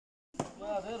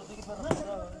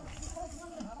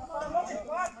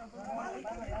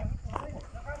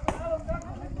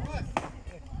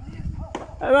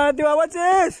Ahí va, tío,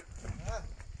 aguaches.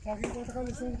 Dale,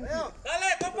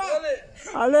 compa.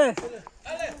 Dale.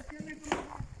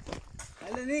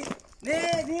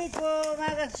 Dale, Nico, me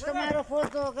hagas tomar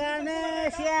foto,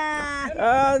 Ganesha.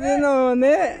 Ah, dino,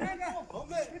 ne.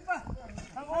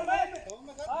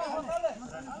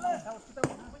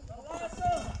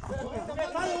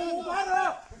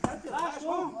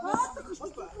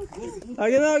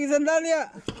 Aquí no, aquí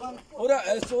sandalia. Ahora,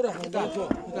 ahora.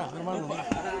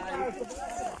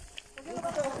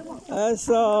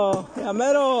 Eso, ya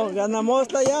mero, ganamos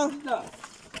ya.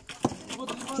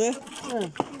 ¿Sí?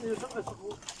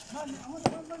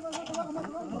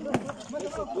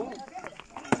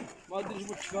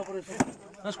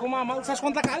 ¿Sabes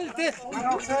cuánta calidad?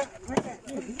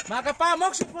 Macapá,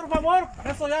 Moxie, por favor.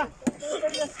 Eso ya.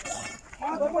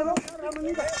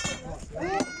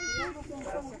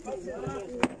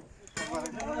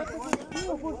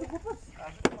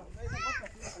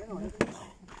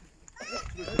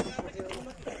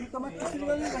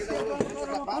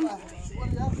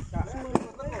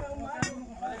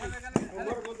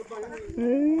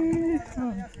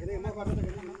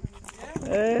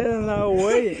 No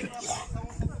way.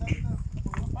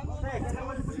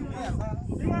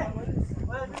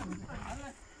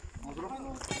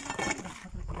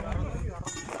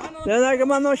 Ya nada que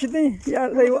más no chiti, ya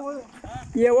le iba.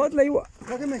 Y a vos le iba.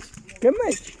 ¿Qué me?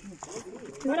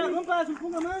 Ahora, compa, un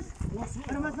poco más.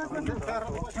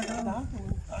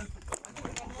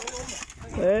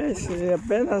 Sí,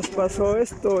 apenas pasó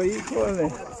esto,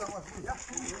 híjole.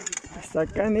 Hasta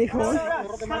acá, hijo.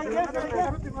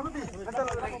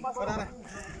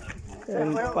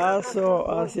 El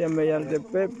paso hacia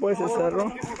Ameyaltepec pues se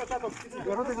cerró.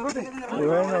 Y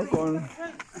bueno,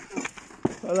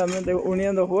 solamente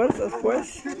uniendo fuerzas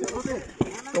pues.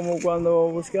 Como cuando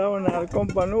buscaban al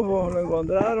compa Nujo, lo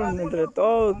encontraron entre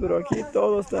todos, pero aquí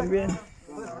todos también.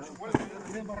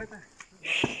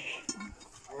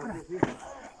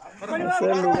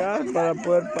 Hacer lugar para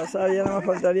poder pasar, ya no me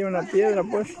faltaría una piedra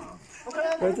pues.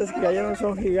 Estas que cayeron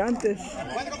son gigantes.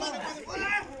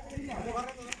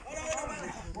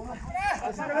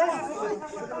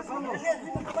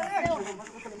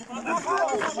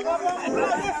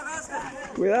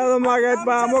 Cuidado, Maga,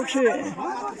 para Moxie.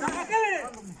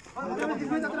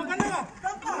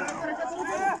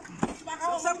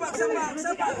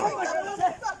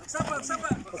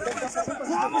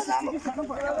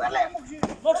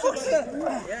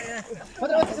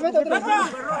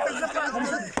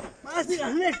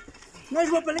 No es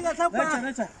muy peligroso, sapa.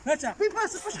 Echa.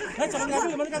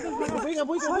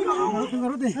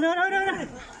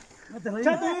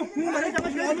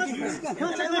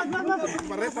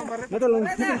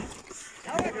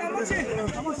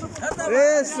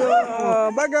 Eso,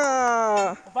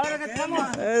 vaca.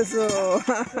 Eso.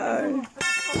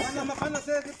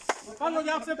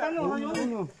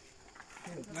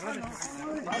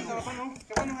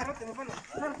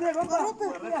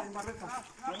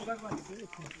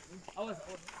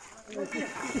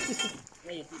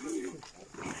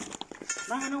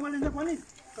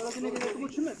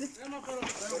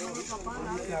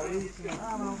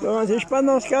 Los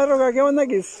hispanos carro, ¿qué onda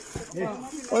aquí?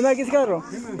 ¿Onda aquí carro?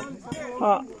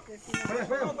 Ah.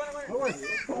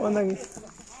 ¿Onda aquí?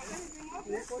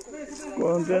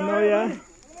 Continúo ya.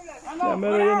 Ya me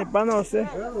lo viene hispano, ¿sí?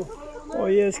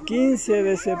 Hoy es 15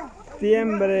 de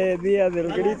septiembre, día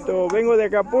del grito. Vengo de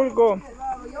Acapulco.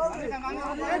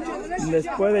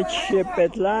 Después de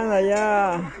Chepetlán,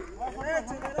 allá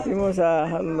fuimos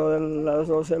a lo de los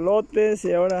ocelotes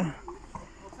y ahora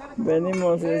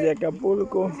venimos desde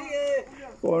Acapulco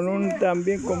con un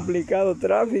también complicado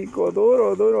tráfico,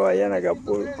 duro allá en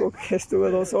Acapulco, que estuve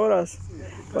 2 horas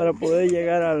para poder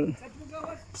llegar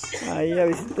ahí a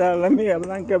visitar a la amiga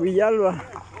Blanca Villalba,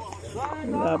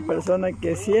 la persona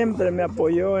que siempre me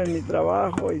apoyó en mi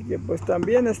trabajo y que pues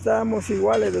también estábamos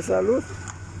iguales de salud.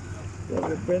 De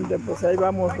repente pues ahí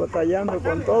vamos batallando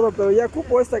con todo, pero ya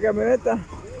ocupo esta camioneta.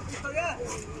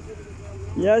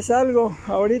 Ya es algo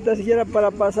ahorita siquiera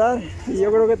para pasar y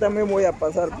yo creo que también voy a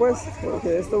pasar pues,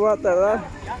 porque esto va a tardar.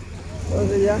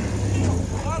 Entonces ya.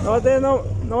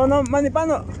 No,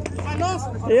 manipano.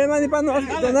 Sí, manipano,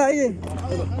 ahí.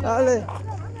 Dale.